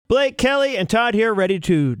Blake, Kelly, and Todd here, ready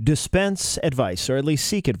to dispense advice, or at least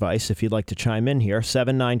seek advice if you'd like to chime in here.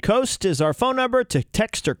 79-COAST is our phone number to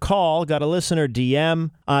text or call. Got a listener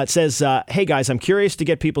DM. It says, hey guys, I'm curious to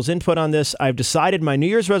get people's input on this. I've decided my New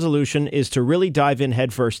Year's resolution is to really dive in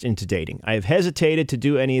headfirst into dating. I have hesitated to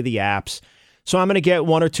do any of the apps, so I'm going to get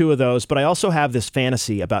one or two of those, but I also have this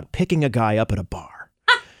fantasy about picking a guy up at a bar,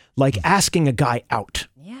 like asking a guy out.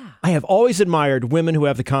 I have always admired women who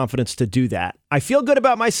have the confidence to do that. I feel good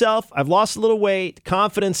about myself. I've lost a little weight.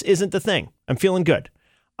 Confidence isn't the thing. I'm feeling good.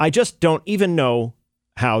 I just don't even know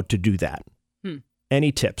how to do that.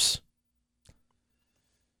 Any tips?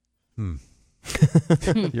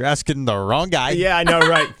 You're asking the wrong guy. Yeah, I know,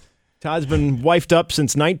 right? Todd's been wifed up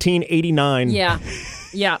since 1989. Yeah.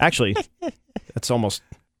 Actually, that's almost...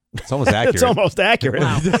 It's almost accurate. It's almost accurate.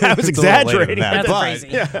 Wow. I was exaggerating. That's but crazy.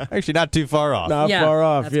 Yeah. Actually, not too far off. Not far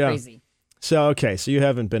off, that's yeah. crazy. So, okay, so you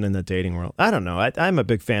haven't been in the dating world. I don't know. I'm a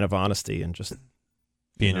big fan of honesty and just...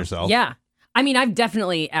 Being yourself. Yeah. I mean, I've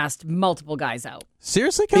definitely asked multiple guys out.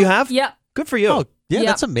 Seriously, Kelly? You have? Yep. Good for you. Oh, yeah, Yeah.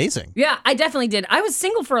 that's amazing. Yeah, I definitely did. I was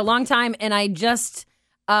single for a long time, and I just,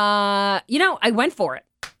 I went for it.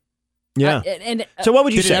 Yeah. And So what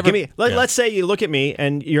would you Did it say? ever- Let's say you look at me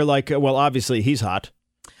and you're like, well, obviously he's hot.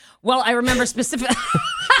 well, I remember specific.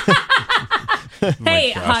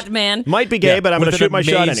 Hey, hot man. Might be gay, Yeah, but I'm with going to an shoot my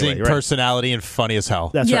shot amazing anyway. Right? personality and funny as hell.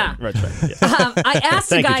 That's Yeah. right. Right. Yeah. I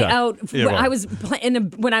asked a Thank you, guy Todd. out. You're I welcome.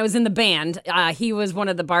 was when I was in the band. He was one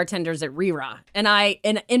of the bartenders at Rira,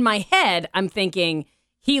 and in my head, I'm thinking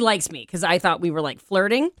he likes me because I thought we were like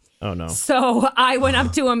flirting. Oh, no. So I went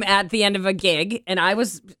up to him at the end of a gig, and I'm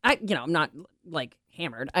not like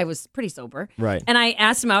hammered. I was pretty sober. Right. And I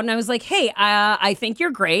asked him out, and I was like, hey, I think you're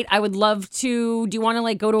great. I would love to, do you want to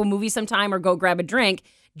like go to a movie sometime or go grab a drink?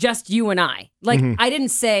 Just you and I. Like, I didn't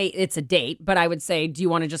say it's a date, but I would say, do you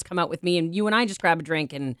want to just come out with me and you and I just grab a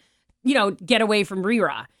drink and, get away from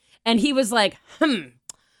Rira? And he was like,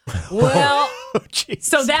 well,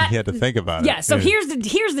 so that You had to think about it. yeah. So here's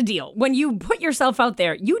the deal. When you put yourself out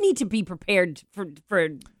there, you need to be prepared for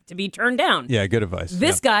to be turned down. Yeah, good advice.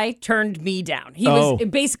 This guy turned me down. He Oh.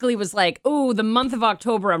 basically was like, "Oh, the month of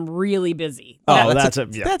October, I'm really busy." Oh, that's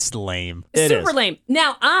yeah. that's lame. It Super is. lame.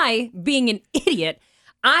 Now, I, being an idiot,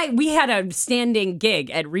 we had a standing gig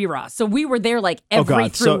at Rira, so we were there like every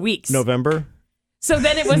 3 weeks. November? So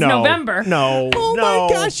then it was No. November. No. Oh no.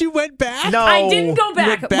 my gosh, you went back? No. I didn't go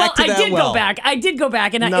back. went back to I that did well. go back. I did go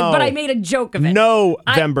back, and No. but I made a joke of it.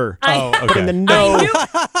 November. Oh, Put in the okay. no.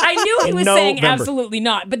 I knew he was saying November. absolutely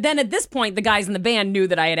not. But then at this point, the guys in the band knew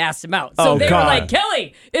that I had asked him out. So Oh, they God. were like,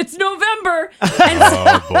 Kelly, it's November. And so,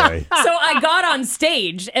 Oh boy. so I got on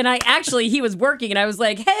stage and he was working and I was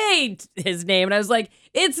like, hey, his name. And I was like,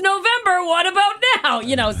 it's November. What about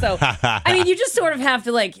now? So, I mean, you just sort of have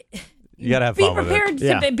to like You gotta have be fun with it. prepared to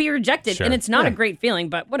Yeah. be rejected. Sure. And it's not Yeah. a great feeling,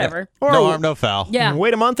 but whatever. Or No harm, no foul. Yeah.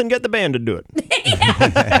 Wait a month and get the band to do it.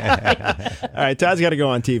 All right, Todd's got to go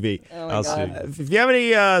on TV. I'll see. If you have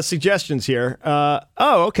any suggestions here,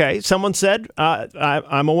 okay. Someone said,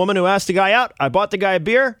 I'm a woman who asked a guy out. I bought the guy a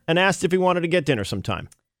beer and asked if he wanted to get dinner sometime.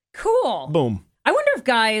 Cool. Boom. I wonder if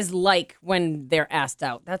guys like when they're asked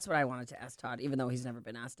out. That's what I wanted to ask Todd, even though he's never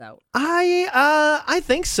been asked out. I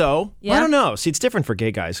think so. Yeah? I don't know. See, it's different for gay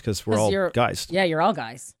guys because we're 'Cause all you're- guys. Yeah, you're all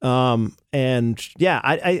guys. And yeah,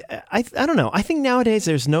 I don't know. I think nowadays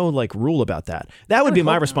there's no like rule about that. That would be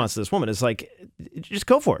my hope response to this woman is like, just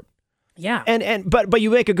go for it. Yeah. But you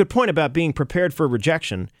make a good point about being prepared for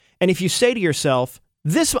rejection. And if you say to yourself,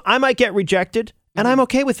 I might get rejected and I'm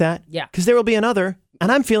okay with that. Yeah. Because there will be another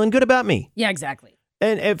and I'm feeling good about me. Yeah, exactly.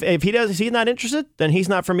 And if he's not interested, then he's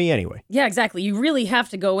not for me anyway. Yeah, exactly. You really have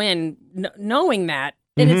to go in knowing that.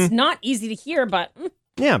 And it's not easy to hear, but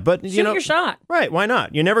Yeah, but shoot you know, your shot. right? Why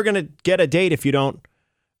not? You're never going to get a date if you don't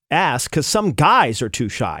ask, because some guys are too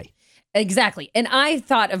shy. Exactly. And I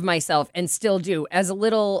thought of myself, and still do, as a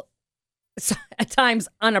little, at times,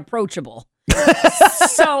 unapproachable.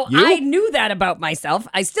 So I knew that about myself.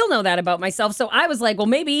 I still know that about myself. So I was like, well,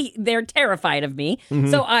 maybe they're terrified of me.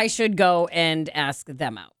 So I should go and ask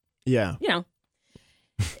them out. Yeah.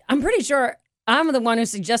 I'm pretty sure I'm the one who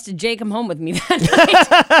suggested Jay come home with me that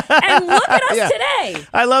night. And look at us Yeah. today.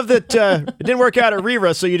 I love that it didn't work out at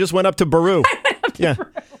Rira, so you just went up to Baru. Yeah.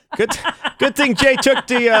 Good thing Jay took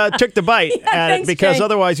the bite at thanks, it, because Jay.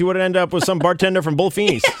 otherwise you would have ended up with some bartender from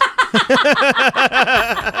Bullfini's.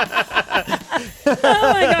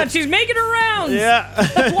 Oh my God, she's making her rounds.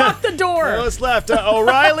 Yeah. Block the door. What's left?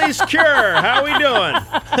 O'Reilly's Cure. How we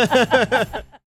doing?